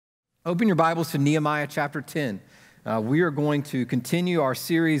Open your Bibles to Nehemiah chapter 10. We are going to continue our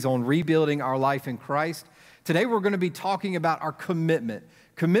series on rebuilding our life in Christ. Today we're going to be talking about our commitment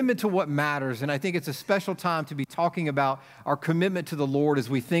to what matters. And I think it's a special time to be talking about our commitment to the Lord as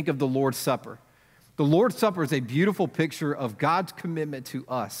we think of the Lord's Supper. The Lord's Supper is a beautiful picture of God's commitment to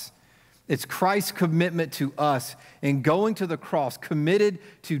us. It's Christ's commitment to us in going to the cross, committed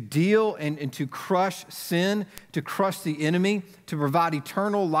to deal and to crush sin, to crush the enemy, to provide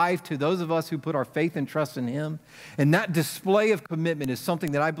eternal life to those of us who put our faith and trust in Him. And that display of commitment is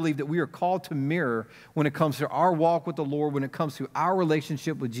something that I believe that we are called to mirror when it comes to our walk with the Lord, when it comes to our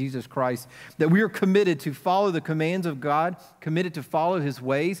relationship with Jesus Christ, that we are committed to follow the commands of God, committed to follow His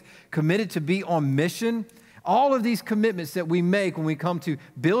ways, committed to be on mission. All of these commitments that we make when we come to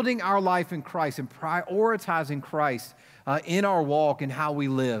building our life in Christ and prioritizing Christ in our walk and how we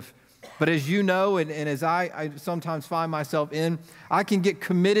live. But as you know, and as I sometimes find myself in, I can get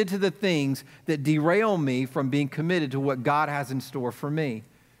committed to the things that derail me from being committed to what God has in store for me.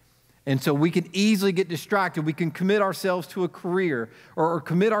 And so we can easily get distracted. We can commit ourselves to a career or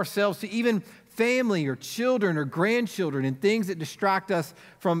commit ourselves to even family or children or grandchildren and things that distract us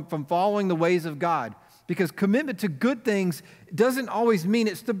from following the ways of God. Because commitment to good things doesn't always mean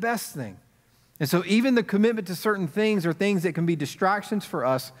it's the best thing. And so even the commitment to certain things are things that can be distractions for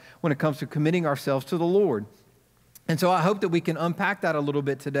us when it comes to committing ourselves to the Lord. And so I hope that we can unpack that a little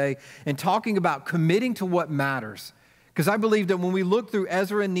bit today and talking about committing to what matters. Because I believe that when we look through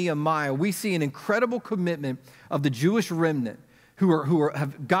Ezra and Nehemiah, we see an incredible commitment of the Jewish remnant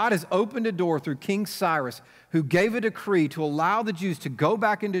God has opened a door through King Cyrus, who gave a decree to allow the Jews to go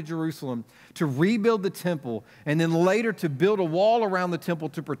back into Jerusalem, to rebuild the temple, and then later to build a wall around the temple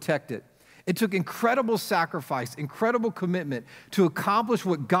to protect it. It took incredible sacrifice, incredible commitment to accomplish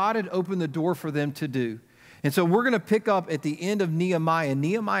what God had opened the door for them to do. And so we're going to pick up at the end of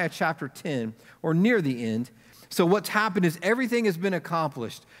Nehemiah chapter 10, or near the end. So what's happened is everything has been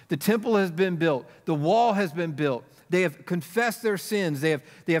accomplished. The temple has been built. The wall has been built. They have confessed their sins. They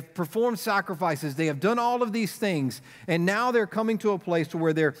have performed sacrifices. They have done all of these things. And now they're coming to a place to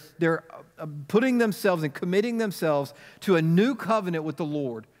where they're putting themselves and committing themselves to a new covenant with the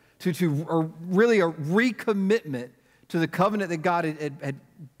Lord, to really a recommitment to the covenant that God had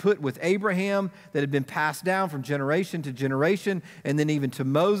put with Abraham, that had been passed down from generation to generation, and then even to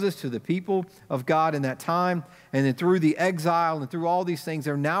Moses, to the people of God in that time. And then through the exile and through all these things,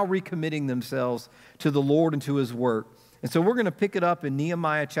 they're now recommitting themselves to the Lord and to His work. And so we're going to pick it up in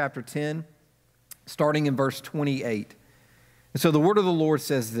Nehemiah chapter 10, starting in verse 28. And so the word of the Lord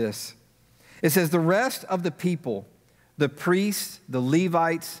says this. It says, "The rest of the people, the priests, the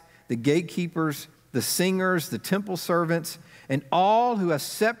Levites, the gatekeepers, the singers, the temple servants, and all who have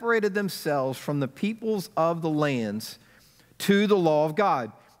separated themselves from the peoples of the lands to the law of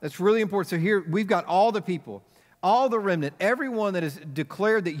God." That's really important. So here we've got all the people, all the remnant, everyone that has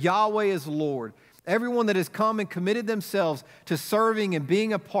declared that Yahweh is Lord, everyone that has come and committed themselves to serving and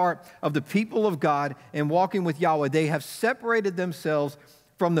being a part of the people of God and walking with Yahweh. They have separated themselves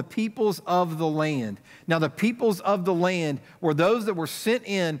from the peoples of the land. Now, the peoples of the land were those that were sent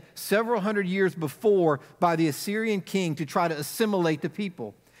in several hundred years before by the Assyrian king to try to assimilate the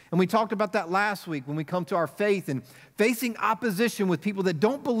people. And we talked about that last week when we come to our faith and facing opposition with people that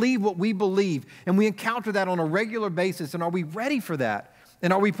don't believe what we believe. And we encounter that on a regular basis. And are we ready for that?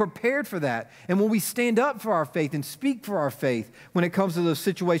 And are we prepared for that? And will we stand up for our faith and speak for our faith when it comes to those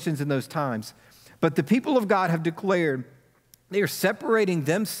situations and those times? But the people of God have declared they are separating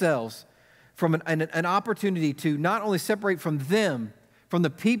themselves from an opportunity to not only separate from them, from the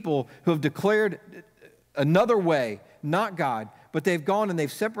people who have declared another way, not God, but they've gone and they've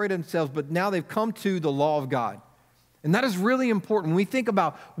separated themselves, but now they've come to the law of God. And that is really important. When we think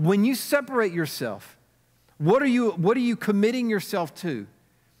about when you separate yourself, what are you committing yourself to?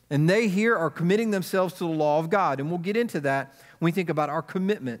 And they here are committing themselves to the law of God. And we'll get into that when we think about our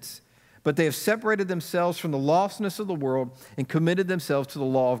commitments. But they have separated themselves from the lostness of the world and committed themselves to the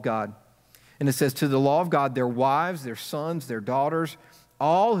law of God. And it says, to the law of God, their wives, their sons, their daughters,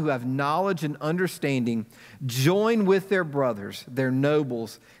 all who have knowledge and understanding, join with their brothers, their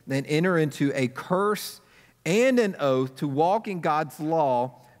nobles, and enter into a curse and an oath to walk in God's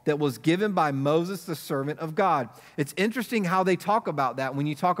law that was given by Moses, the servant of God. It's interesting how they talk about that when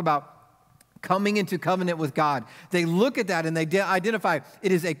you talk about coming into covenant with God. They look at that and they identify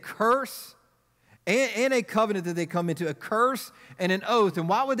it is a curse and a covenant that they come into, a curse and an oath. And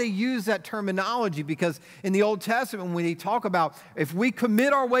why would they use that terminology? Because in the Old Testament, when they talk about if we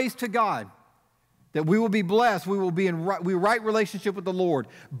commit our ways to God, that we will be blessed, we will be in right relationship with the Lord.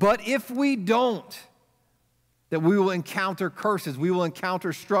 But if we don't, that we will encounter curses, we will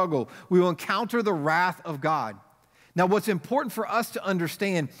encounter struggle, we will encounter the wrath of God. Now, what's important for us to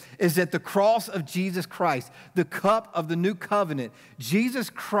understand is that the cross of Jesus Christ, the cup of the new covenant, Jesus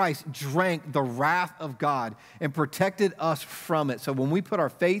Christ drank the wrath of God and protected us from it. So when we put our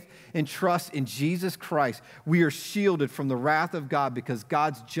faith and trust in Jesus Christ, we are shielded from the wrath of God because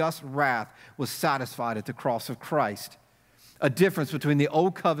God's just wrath was satisfied at the cross of Christ. A difference between the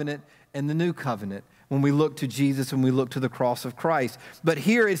old covenant and the new covenant when we look to Jesus and we look to the cross of Christ. But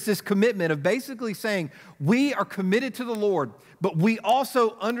here it's this commitment of basically saying we are committed to the Lord, but we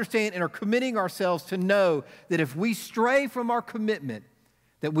also understand and are committing ourselves to know that if we stray from our commitment,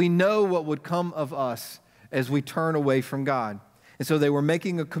 that we know what would come of us as we turn away from God. And so they were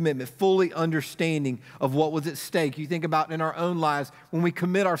making a commitment, fully understanding of what was at stake. You think about in our own lives when we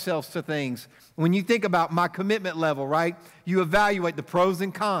commit ourselves to things. When you think about my commitment level, right? You evaluate the pros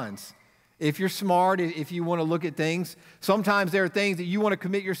and cons. If you're smart, if you want to look at things, sometimes there are things that you want to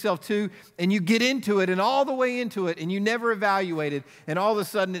commit yourself to, and you get into it and all the way into it, and you never evaluate it, and all of a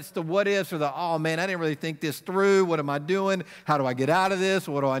sudden it's the what ifs or the, oh man, I didn't really think this through. What am I doing? How do I get out of this?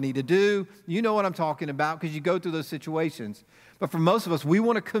 What do I need to do? You know what I'm talking about because you go through those situations. But for most of us, we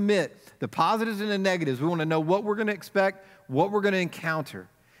want to commit the positives and the negatives. We want to know what we're going to expect, what we're going to encounter.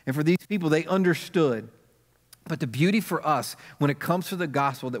 And for these people, they understood. But the beauty for us when it comes to the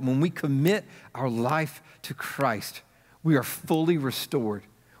gospel, that when we commit our life to Christ, we are fully restored.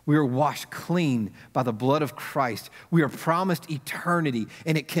 We are washed clean by the blood of Christ. We are promised eternity,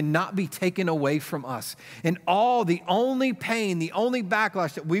 and it cannot be taken away from us. And the only pain, the only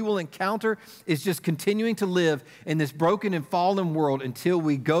backlash that we will encounter is just continuing to live in this broken and fallen world until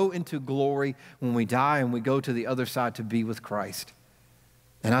we go into glory when we die and we go to the other side to be with Christ.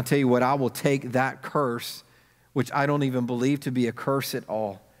 And I'll tell you what, I will take that curse, which I don't even believe to be a curse at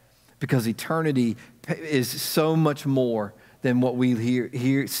all, because eternity is so much more than what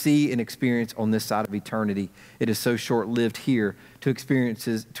we see and experience on this side of eternity. It is so short-lived here to experience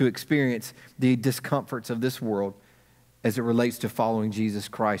the discomforts of this world as it relates to following Jesus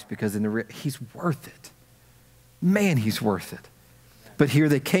Christ, because he's worth it. Man, he's worth it. But here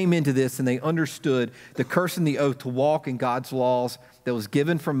they came into this and they understood the curse and the oath to walk in God's laws that was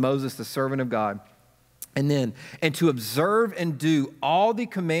given from Moses, the servant of God. And to observe and do all the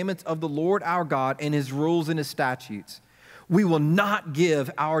commandments of the Lord our God and his rules and his statutes. We will not give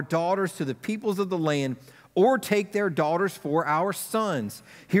our daughters to the peoples of the land or take their daughters for our sons.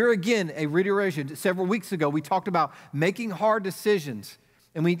 Here again, a reiteration. Several weeks ago, we talked about making hard decisions.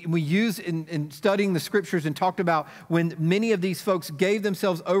 And we used in studying the scriptures and talked about when many of these folks gave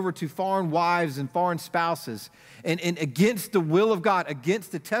themselves over to foreign wives and foreign spouses and against the will of God,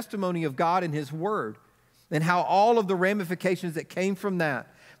 against the testimony of God and his word, and how all of the ramifications that came from that.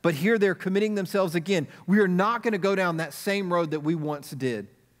 But here they're committing themselves again. We are not going to go down that same road that we once did.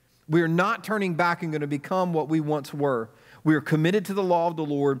 We are not turning back and going to become what we once were. We are committed to the law of the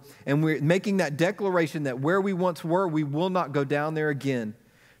Lord, and we're making that declaration that where we once were, we will not go down there again.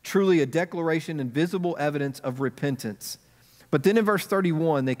 Truly a declaration and visible evidence of repentance. But then in verse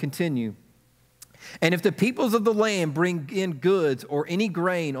 31, they continue. And if the peoples of the land bring in goods or any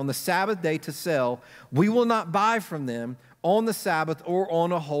grain on the Sabbath day to sell, we will not buy from them on the Sabbath or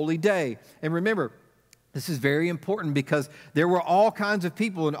on a holy day. And remember, this is very important because there were all kinds of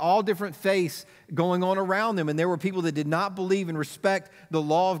people in all different faiths going on around them. And there were people that did not believe and respect the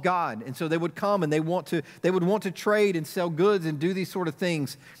law of God. And so they would come and they would want to trade and sell goods and do these sort of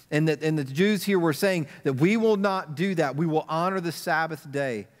things. And the Jews here were saying that we will not do that. We will honor the Sabbath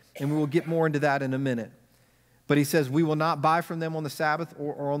day. And we will get more into that in a minute. But he says, we will not buy from them on the Sabbath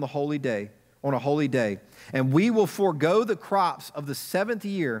or on the holy day, on a holy day. And we will forego the crops of the 7th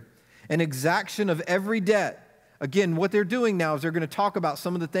year and exaction of every debt. Again, what they're doing now is they're going to talk about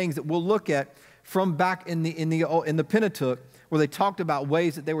some of the things that we'll look at from back in the Pentateuch, where they talked about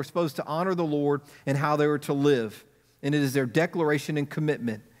ways that they were supposed to honor the Lord and how they were to live. And it is their declaration and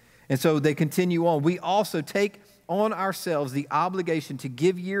commitment. And so they continue on. We also take on ourselves the obligation to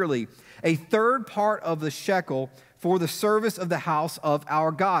give yearly a third part of the shekel for the service of the house of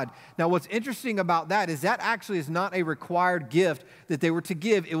our God. Now, what's interesting about that is that actually is not a required gift that they were to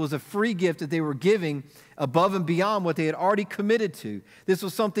give. It was a free gift that they were giving above and beyond what they had already committed to. This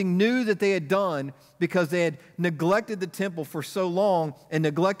was something new that they had done because they had neglected the temple for so long and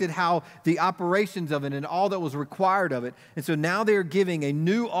neglected how the operations of it and all that was required of it. And so now they're giving a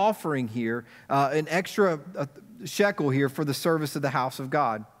new offering here, an extra shekel here for the service of the house of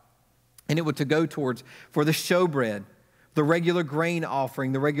God. And it was to go towards for the showbread, the regular grain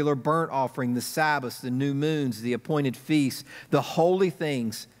offering, the regular burnt offering, the Sabbaths, the new moons, the appointed feasts, the holy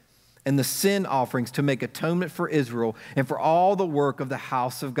things, and the sin offerings to make atonement for Israel and for all the work of the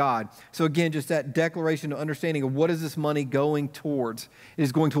house of God. So again, just that declaration of understanding of what is this money going towards. It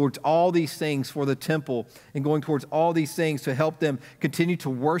is going towards all these things for the temple and going towards all these things to help them continue to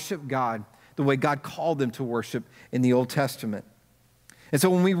worship God the way God called them to worship in the Old Testament. And so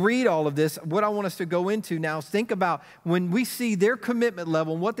when we read all of this, what I want us to go into now is think about when we see their commitment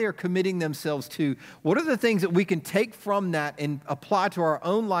level and what they are committing themselves to, what are the things that we can take from that and apply to our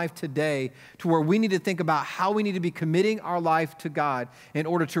own life today to where we need to think about how we need to be committing our life to God in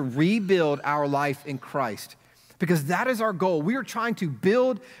order to rebuild our life in Christ. Because that is our goal. We are trying to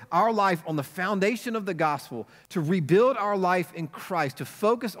build our life on the foundation of the gospel, to rebuild our life in Christ, to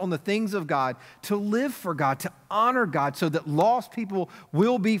focus on the things of God, to live for God, to honor God, so that lost people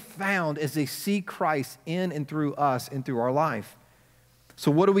will be found as they see Christ in and through us and through our life.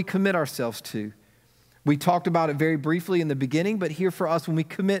 So what do we commit ourselves to? We talked about it very briefly in the beginning, but here for us, when we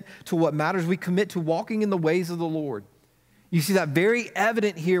commit to what matters, we commit to walking in the ways of the Lord. You see that very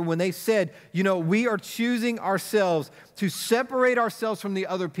evident here when they said, we are choosing ourselves to separate ourselves from the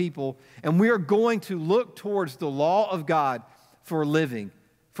other people, and we are going to look towards the law of God for living,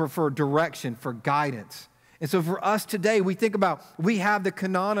 for direction, for guidance. And so for us today, we think about, we have the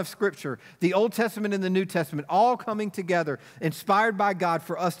canon of Scripture, the Old Testament and the New Testament, all coming together, inspired by God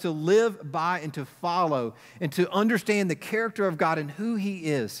for us to live by and to follow and to understand the character of God and who He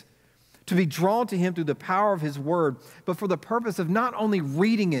is, to be drawn to Him through the power of His Word, but for the purpose of not only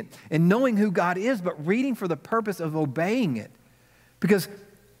reading it and knowing who God is, but reading for the purpose of obeying it. Because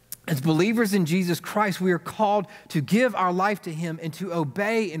as believers in Jesus Christ, we are called to give our life to Him and to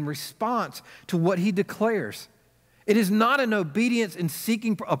obey in response to what He declares. It is not an obedience in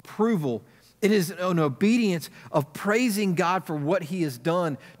seeking approval. It is an obedience of praising God for what He has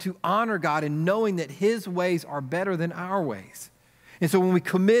done, to honor God and knowing that His ways are better than our ways. And so when we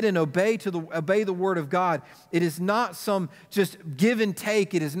commit and obey the Word of God, it is not some just give and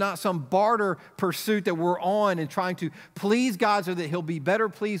take. It is not some barter pursuit that we're on and trying to please God so that He'll be better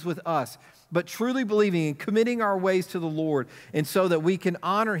pleased with us, but truly believing and committing our ways to the Lord, and so that we can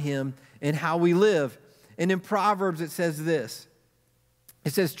honor Him in how we live. And in Proverbs it says this.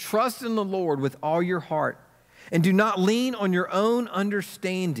 It says, trust in the Lord with all your heart and do not lean on your own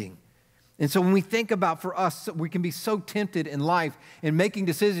understanding. And so when we think about, for us, we can be so tempted in life in making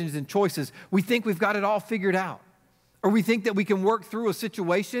decisions and choices, we think we've got it all figured out. Or we think that we can work through a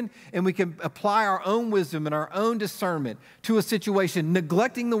situation and we can apply our own wisdom and our own discernment to a situation,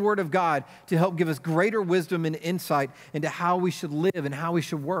 neglecting the Word of God to help give us greater wisdom and insight into how we should live and how we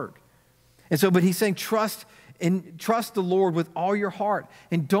should work. And so, but He's saying, trust the Lord with all your heart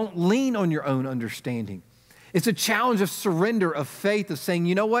and don't lean on your own understanding. It's a challenge of surrender, of faith, of saying,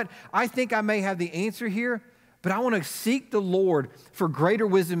 you know what? I think I may have the answer here, but I want to seek the Lord for greater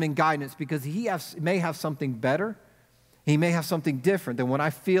wisdom and guidance because He may have something better. He may have something different than what I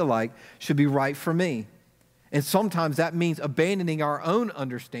feel like should be right for me. And sometimes that means abandoning our own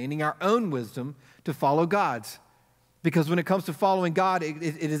understanding, our own wisdom to follow God's. Because when it comes to following God, it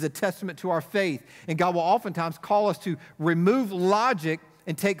is a testament to our faith. And God will oftentimes call us to remove logic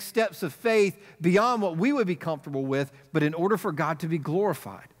and take steps of faith beyond what we would be comfortable with, but in order for God to be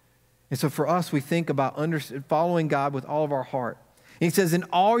glorified. And so for us, we think about following God with all of our heart. And He says, in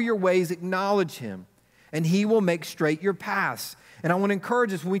all your ways, acknowledge Him, and He will make straight your paths. And I want to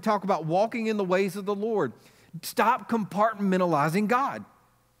encourage us when we talk about walking in the ways of the Lord, stop compartmentalizing God.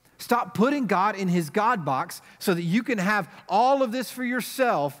 Stop putting God in His God box so that you can have all of this for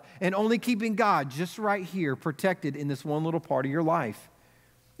yourself and only keeping God just right here, protected in this one little part of your life.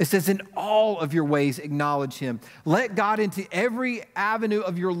 It says, in all of your ways, acknowledge Him. Let God into every avenue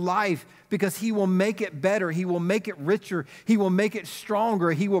of your life because He will make it better. He will make it richer. He will make it stronger.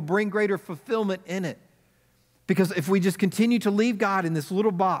 He will bring greater fulfillment in it. Because if we just continue to leave God in this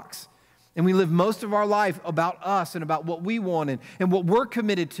little box and we live most of our life about us and about what we want and what we're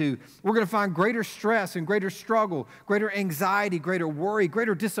committed to, we're going to find greater stress and greater struggle, greater anxiety, greater worry,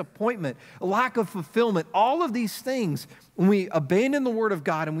 greater disappointment, a lack of fulfillment. All of these things, when we abandon the Word of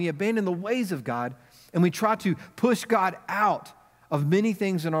God and we abandon the ways of God and we try to push God out of many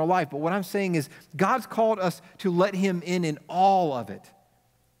things in our life. But what I'm saying is God's called us to let Him in all of it.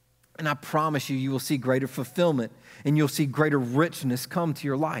 And I promise you, you will see greater fulfillment and you'll see greater richness come to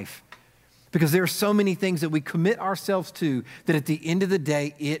your life. Because there are so many things that we commit ourselves to that at the end of the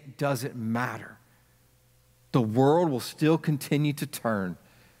day, it doesn't matter. The world will still continue to turn.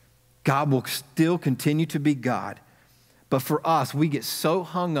 God will still continue to be God. But for us, we get so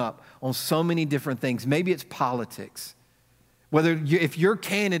hung up on so many different things. Maybe it's politics. If your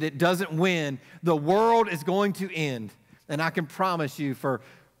candidate doesn't win, the world is going to end. And I can promise you, for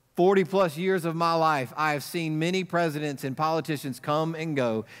 40 plus years of my life, I have seen many presidents and politicians come and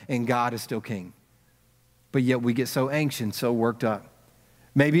go, and God is still king. But yet we get so anxious, so worked up.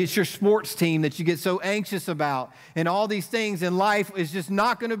 Maybe it's your sports team that you get so anxious about, and all these things in life is just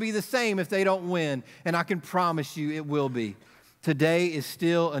not going to be the same if they don't win. And I can promise you it will be. Today is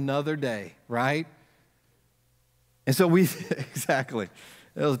still another day, right? And so exactly.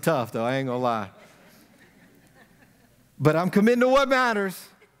 It was tough though, I ain't gonna lie. But I'm committing to what matters.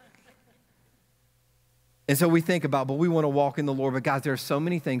 And so we think about, but we want to walk in the Lord. But guys, there are so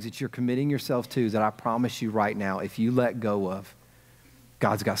many things that you're committing yourself to that I promise you right now, if you let go of,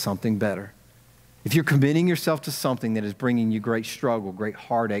 God's got something better. If you're committing yourself to something that is bringing you great struggle, great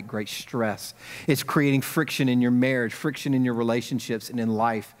heartache, great stress, it's creating friction in your marriage, friction in your relationships and in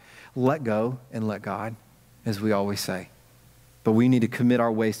life, let go and let God, as we always say. But we need to commit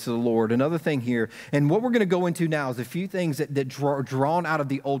our ways to the Lord. Another thing here, and what we're going to go into now is a few things that are drawn out of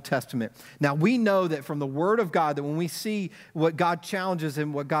the Old Testament. Now, we know that from the Word of God, that when we see what God challenges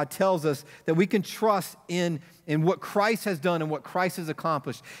and what God tells us, that we can trust in what Christ has done and what Christ has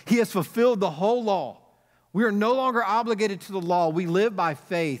accomplished. He has fulfilled the whole law. We are no longer obligated to the law. We live by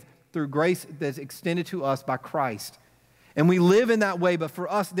faith through grace that's extended to us by Christ. And we live in that way, but for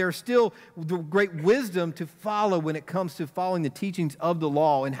us, there's still great wisdom to follow when it comes to following the teachings of the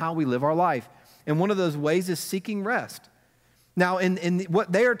law and how we live our life. And one of those ways is seeking rest. Now, in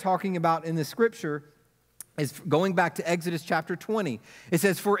what they are talking about in the scripture is going back to Exodus chapter 20. It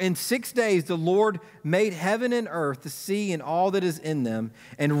says, "For in 6 days the Lord made heaven and earth, the sea and all that is in them,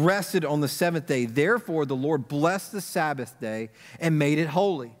 and rested on the seventh day. Therefore the Lord blessed the Sabbath day and made it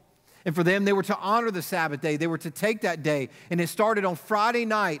holy." And for them, they were to honor the Sabbath day. They were to take that day. And it started on Friday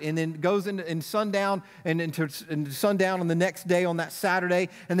night and then goes in sundown and into sundown on the next day on that Saturday.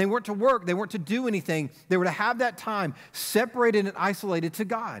 And they weren't to work. They weren't to do anything. They were to have that time separated and isolated to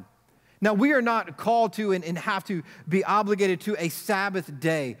God. Now, we are not called to and have to be obligated to a Sabbath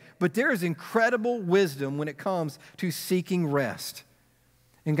day. But there is incredible wisdom when it comes to seeking rest.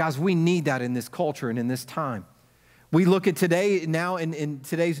 And guys, we need that in this culture and in this time. We look at today, now in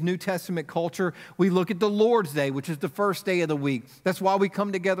today's New Testament culture, we look at the Lord's Day, which is the first day of the week. That's why we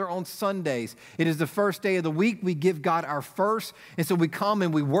come together on Sundays. It is the first day of the week. We give God our first. And so we come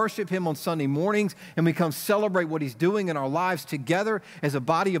and we worship Him on Sunday mornings, and we come celebrate what He's doing in our lives together as a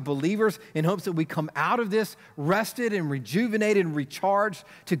body of believers in hopes that we come out of this rested and rejuvenated and recharged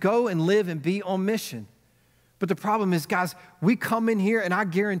to go and live and be on mission. But the problem is, guys, we come in here and I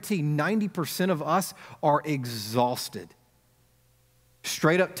guarantee 90% of us are exhausted,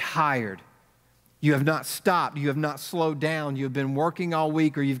 straight up tired. You have not stopped. You have not slowed down. You have been working all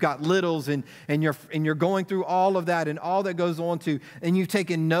week, or you've got littles and you're going through all of that and all that goes on to, and you've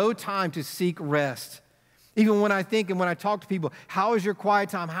taken no time to seek rest. Even when I think and when I talk to people, how is your quiet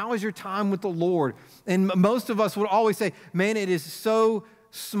time? How is your time with the Lord? And most of us would always say, man, it is so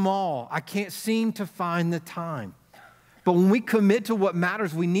small. I can't seem to find the time. But when we commit to what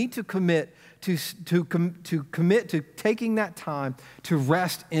matters, we need to commit to taking that time to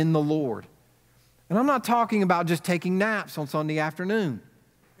rest in the Lord. And I'm not talking about just taking naps on Sunday afternoon.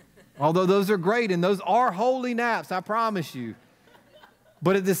 Although those are great and those are holy naps, I promise you.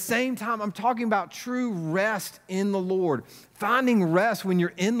 But at the same time, I'm talking about true rest in the Lord. Finding rest when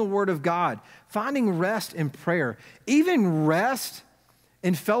you're in the Word of God. Finding rest in prayer. Even rest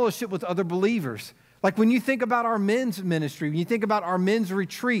in fellowship with other believers. Like when you think about our men's ministry, when you think about our men's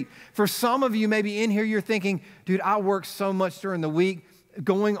retreat, for some of you maybe in here, you're thinking, dude, I work so much during the week.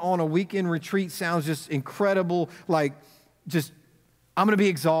 Going on a weekend retreat sounds just incredible. Like just, I'm going to be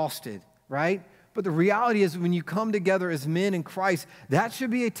exhausted, right? But the reality is when you come together as men in Christ, that should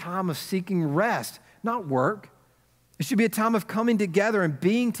be a time of seeking rest, not work. It should be a time of coming together and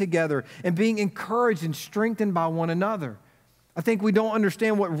being encouraged and strengthened by one another. I think we don't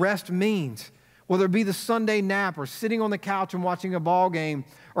understand what rest means, whether it be the Sunday nap or sitting on the couch and watching a ball game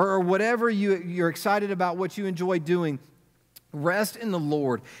or whatever you're excited about, what you enjoy doing. Rest in the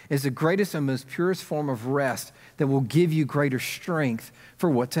Lord is the greatest and most purest form of rest that will give you greater strength for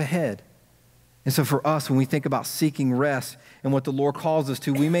what's ahead. And so for us, when we think about seeking rest and what the Lord calls us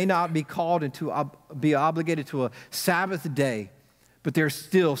to, we may not be called and to be obligated to a Sabbath day, but there's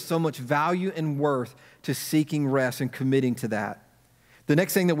still so much value and worth to seeking rest and committing to that. The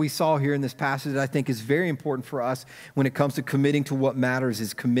next thing that we saw here in this passage that I think is very important for us when it comes to committing to what matters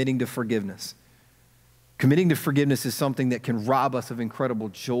is committing to forgiveness. Committing to forgiveness is something that can rob us of incredible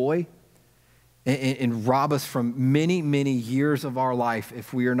joy and rob us from many, many years of our life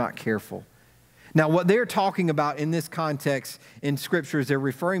if we are not careful. Now, what they're talking about in this context in Scripture is they're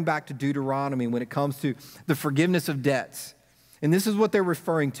referring back to Deuteronomy when it comes to the forgiveness of debts. And this is what they're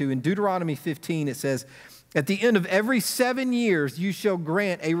referring to. In Deuteronomy 15, it says, at the end of every 7 years, you shall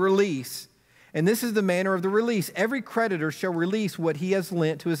grant a release. And this is the manner of the release. Every creditor shall release what he has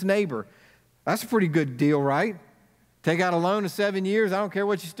lent to his neighbor. That's a pretty good deal, right? Take out a loan of 7 years. I don't care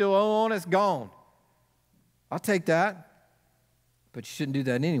what you still owe on, it's gone. I'll take that. But you shouldn't do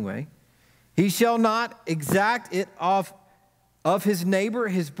that anyway. He shall not exact it of his neighbor,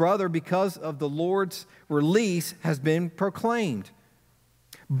 his brother, because of the Lord's release has been proclaimed.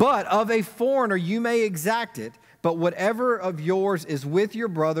 But of a foreigner you may exact it, but whatever of yours is with your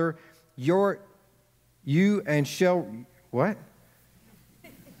brother, you and shall, what?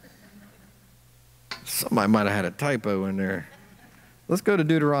 Somebody might have had a typo in there. Let's go to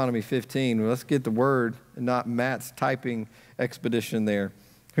Deuteronomy 15. Let's get the word and not Matt's typing expedition there.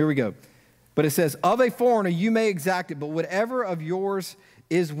 Here we go. But it says, of a foreigner you may exact it, but whatever of yours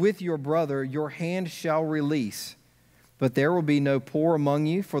is with your brother, your hand shall release. But there will be no poor among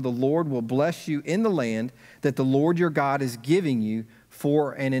you, for the Lord will bless you in the land that the Lord your God is giving you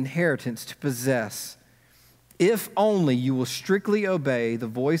for an inheritance to possess. If only you will strictly obey the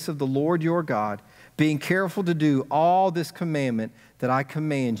voice of the Lord your God, being careful to do all this commandment that I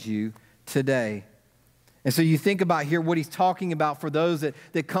command you today. And so you think about here what he's talking about for those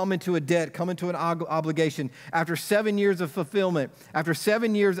that come into a debt, come into an obligation. After 7 years of fulfillment, after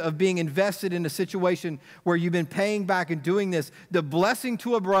 7 years of being invested in a situation where you've been paying back and doing this, the blessing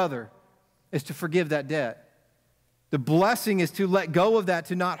to a brother is to forgive that debt. The blessing is to let go of that,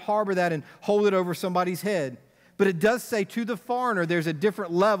 to not harbor that and hold it over somebody's head. But it does say to the foreigner, there's a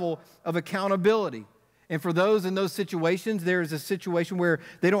different level of accountability. And for those in those situations, there's a situation where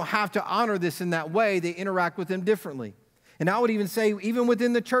they don't have to honor this in that way. They interact with them differently. And I would even say, even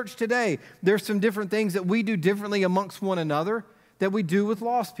within the church today, there's some different things that we do differently amongst one another that we do with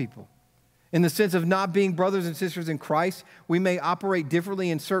lost people. In the sense of not being brothers and sisters in Christ, we may operate differently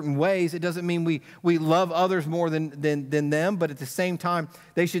in certain ways. It doesn't mean we love others more than them, but at the same time,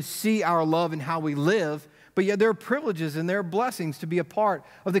 they should see our love in how we live. But yet there are privileges and there are blessings to be a part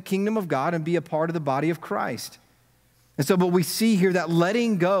of the kingdom of God and be a part of the body of Christ. And so, but we see here that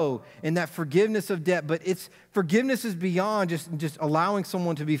letting go and that forgiveness of debt, but forgiveness is beyond just allowing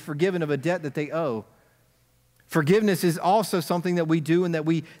someone to be forgiven of a debt that they owe. Forgiveness is also something that we do and that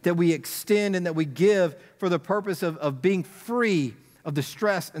we extend and that we give for the purpose of being free of the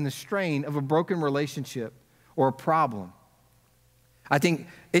stress and the strain of a broken relationship or a problem. I think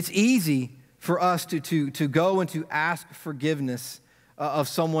it's easy for us to go and to ask forgiveness of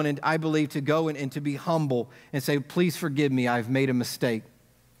someone, and I believe to go and to be humble and say, please forgive me, I've made a mistake,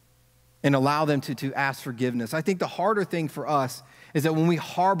 and allow them to ask forgiveness. I think the harder thing for us is that when we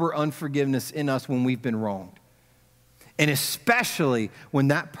harbor unforgiveness in us when we've been wronged, and especially when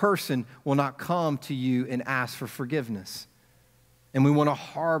that person will not come to you and ask for forgiveness. And we want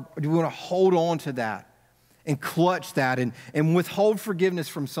to hold on to that and clutch that and withhold forgiveness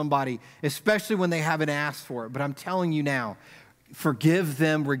from somebody, especially when they haven't asked for it. But I'm telling you now, forgive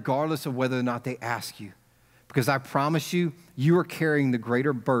them regardless of whether or not they ask you. Because I promise you, you are carrying the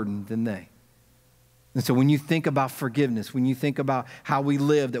greater burden than they. And so when you think about forgiveness, when you think about how we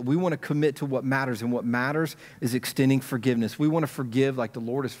live, that we want to commit to what matters, and what matters is extending forgiveness. We want to forgive like the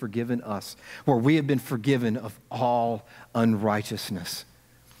Lord has forgiven us, where we have been forgiven of all unrighteousness.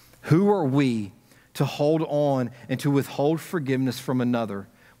 Who are we to hold on and to withhold forgiveness from another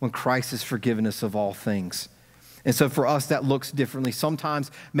when Christ has forgiven us of all things? And so for us, that looks differently.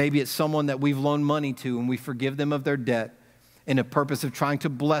 Sometimes maybe it's someone that we've loaned money to and we forgive them of their debt in a purpose of trying to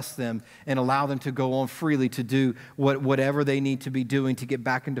bless them and allow them to go on freely to do whatever they need to be doing to get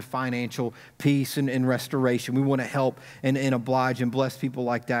back into financial peace and restoration. We want to help and oblige and bless people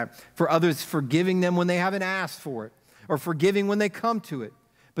like that. For others, forgiving them when they haven't asked for it, or forgiving when they come to it.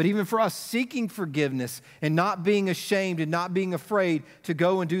 But even for us, seeking forgiveness and not being ashamed and not being afraid to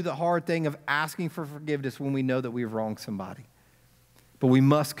go and do the hard thing of asking for forgiveness when we know that we've wronged somebody. But we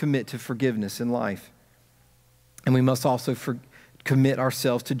must commit to forgiveness in life. And we must also commit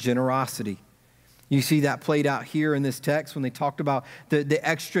ourselves to generosity. You see that played out here in this text when they talked about the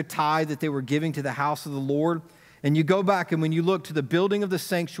extra tithe that they were giving to the house of the Lord. And you go back and when you look to the building of the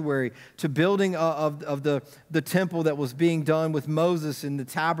sanctuary, to building of the temple that was being done with Moses and the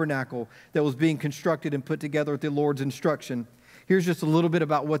tabernacle that was being constructed and put together with the Lord's instruction, here's just a little bit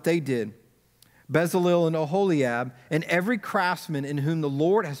about what they did. Bezalel and Oholiab, and every craftsman in whom the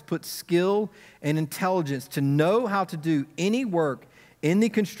Lord has put skill and intelligence to know how to do any work in the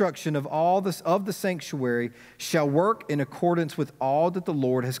construction of all this of the sanctuary shall work in accordance with all that the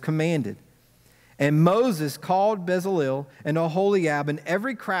Lord has commanded. And Moses called Bezalel and Oholiab and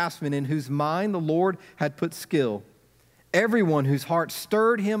every craftsman in whose mind the Lord had put skill. everyone whose heart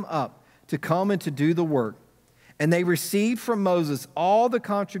stirred him up to come and to do the work. And they received from Moses all the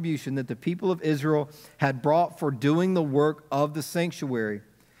contribution that the people of Israel had brought for doing the work of the sanctuary.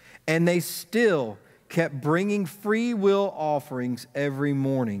 And they still kept bringing free will offerings every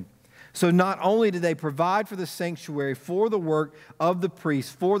morning. So not only did they provide for the sanctuary, for the work of the priests,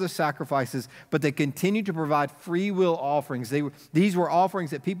 for the sacrifices, but they continued to provide free will offerings. These were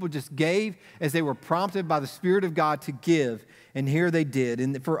offerings that people just gave as they were prompted by the Spirit of God to give. And here they did.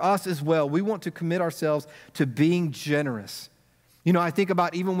 And for us as well, we want to commit ourselves to being generous. You know, I think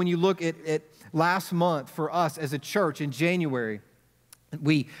about even when you look at last month for us as a church in January,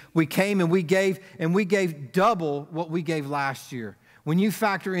 we came and we gave double what we gave last year. When you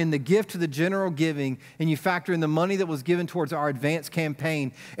factor in the gift to the general giving and you factor in the money that was given towards our advance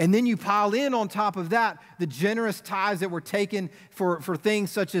campaign, and then you pile in on top of that the generous tithes that were taken for things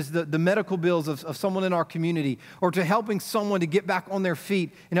such as the medical bills of someone in our community, or to helping someone to get back on their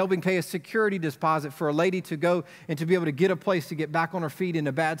feet and helping pay a security deposit for a lady to go and to be able to get a place to get back on her feet in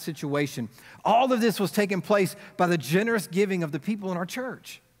a bad situation. All of this was taking place by the generous giving of the people in our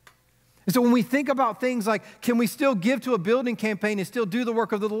church. And so when we think about things like, can we still give to a building campaign and still do the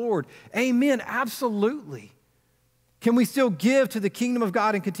work of the Lord? Amen, absolutely. Can we still give to the kingdom of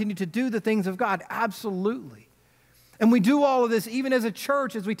God and continue to do the things of God? Absolutely. And we do all of this even as a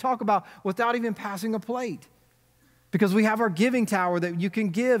church, as we talk about, without even passing a plate. Because we have our giving tower that you can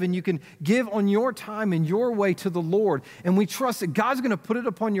give, and you can give on your time and your way to the Lord. And we trust that God's going to put it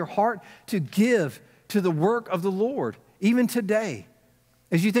upon your heart to give to the work of the Lord, even today.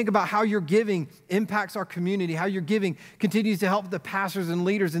 As you think about how your giving impacts our community, how your giving continues to help the pastors and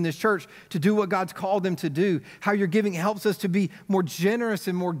leaders in this church to do what God's called them to do, how your giving helps us to be more generous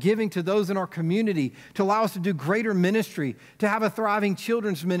and more giving to those in our community, to allow us to do greater ministry, to have a thriving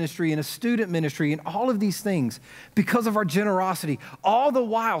children's ministry and a student ministry and all of these things because of our generosity, all the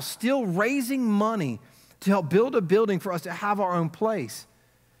while still raising money to help build a building for us to have our own place.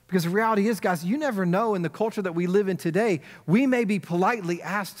 Because the reality is, guys, you never know in the culture that we live in today, we may be politely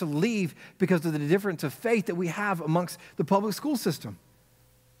asked to leave because of the difference of faith that we have amongst the public school system.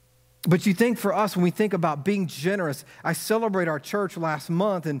 But you think for us, when we think about being generous, I celebrate our church last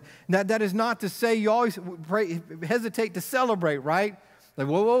month, and that is not to say you always hesitate to celebrate, right? Like,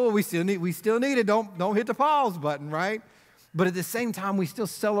 whoa, we still need it. Don't hit the pause button, right? But at the same time, we still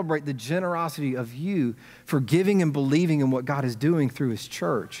celebrate the generosity of you for giving and believing in what God is doing through his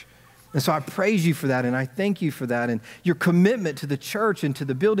church. And so I praise you for that, and I thank you for that, and your commitment to the church and to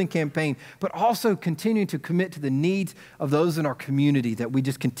the building campaign, but also continuing to commit to the needs of those in our community, that we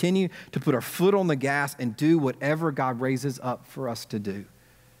just continue to put our foot on the gas and do whatever God raises up for us to do.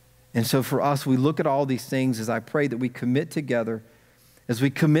 And so for us, we look at all these things as I pray that we commit together. As we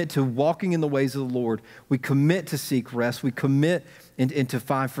commit to walking in the ways of the Lord, we commit to seek rest, we commit and to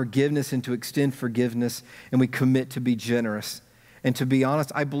find forgiveness and to extend forgiveness, and we commit to be generous. And to be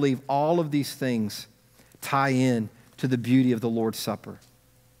honest, I believe all of these things tie in to the beauty of the Lord's Supper.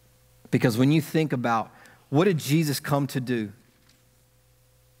 Because when you think about what did Jesus come to do?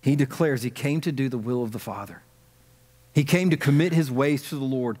 He declares he came to do the will of the Father. He came to commit his ways to the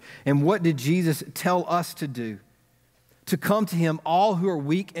Lord. And what did Jesus tell us to do? To come to him, all who are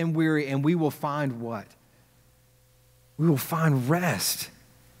weak and weary, and we will find what? We will find rest.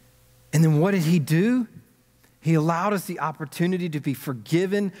 And then what did he do? He allowed us the opportunity to be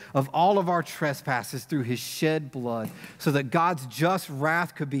forgiven of all of our trespasses through his shed blood, so that God's just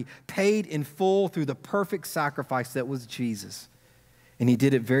wrath could be paid in full through the perfect sacrifice that was Jesus. And he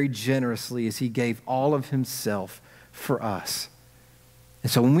did it very generously as he gave all of himself for us.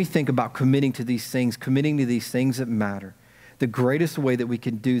 And so when we think about committing to these things that matter, the greatest way that we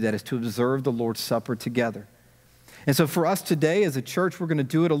can do that is to observe the Lord's Supper together. And so for us today as a church, we're going to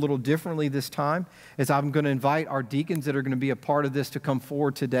do it a little differently this time, as I'm going to invite our deacons that are going to be a part of this to come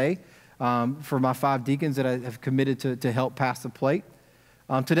forward today, for my 5 deacons that I have committed to help pass the plate.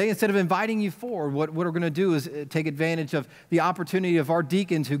 Today, instead of inviting you forward, what we're going to do is take advantage of the opportunity of our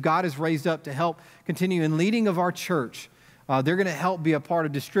deacons who God has raised up to help continue in leading of our church. They're going to help be a part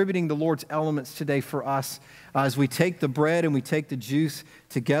of distributing the Lord's elements today for us. As we take the bread and we take the juice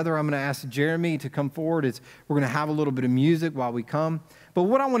together, I'm going to ask Jeremy to come forward. We're going to have a little bit of music while we come. But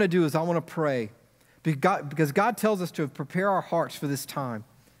what I want to do is I want to pray, because God tells us to prepare our hearts for this time.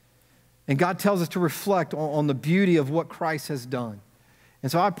 And God tells us to reflect on the beauty of what Christ has done.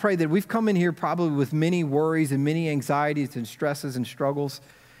 And so I pray that we've come in here probably with many worries and many anxieties and stresses and struggles.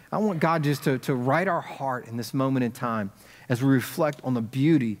 I want God just to write our heart in this moment in time as we reflect on the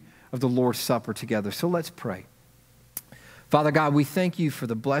beauty of the Lord's Supper together. So let's pray. Father God, we thank you for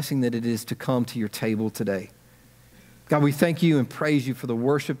the blessing that it is to come to your table today. God, we thank you and praise you for the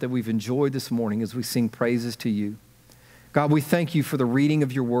worship that we've enjoyed this morning as we sing praises to you. God, we thank you for the reading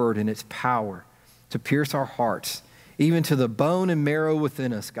of your word and its power to pierce our hearts, even to the bone and marrow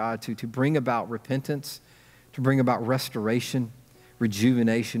within us, God, to bring about repentance, to bring about restoration,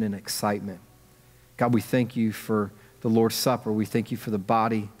 rejuvenation, and excitement. God, we thank you for the Lord's Supper. We thank you for the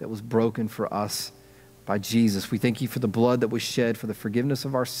body that was broken for us by Jesus. We thank you for the blood that was shed for the forgiveness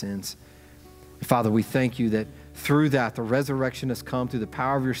of our sins. And Father, we thank you that through that, the resurrection has come through the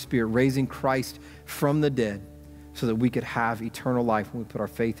power of your Spirit, raising Christ from the dead so that we could have eternal life when we put our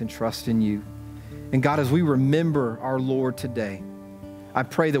faith and trust in you. And God, as we remember our Lord today, I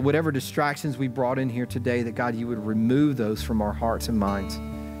pray that whatever distractions we brought in here today, that God, you would remove those from our hearts and minds.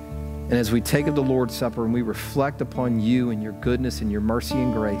 And as we take of the Lord's Supper and we reflect upon you and your goodness and your mercy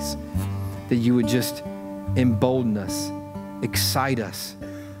and grace, that you would just embolden us, excite us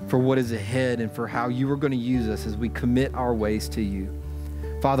for what is ahead and for how you are going to use us as we commit our ways to you.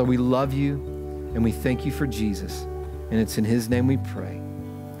 Father, we love you and we thank you for Jesus. And it's in his name we pray.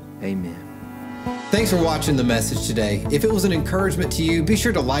 Amen. Thanks for watching the message today. If it was an encouragement to you, be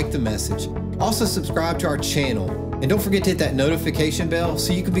sure to like the message. Also subscribe to our channel. And don't forget to hit that notification bell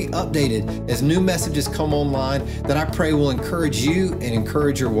so you can be updated as new messages come online that I pray will encourage you and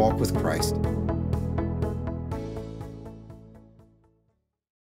encourage your walk with Christ.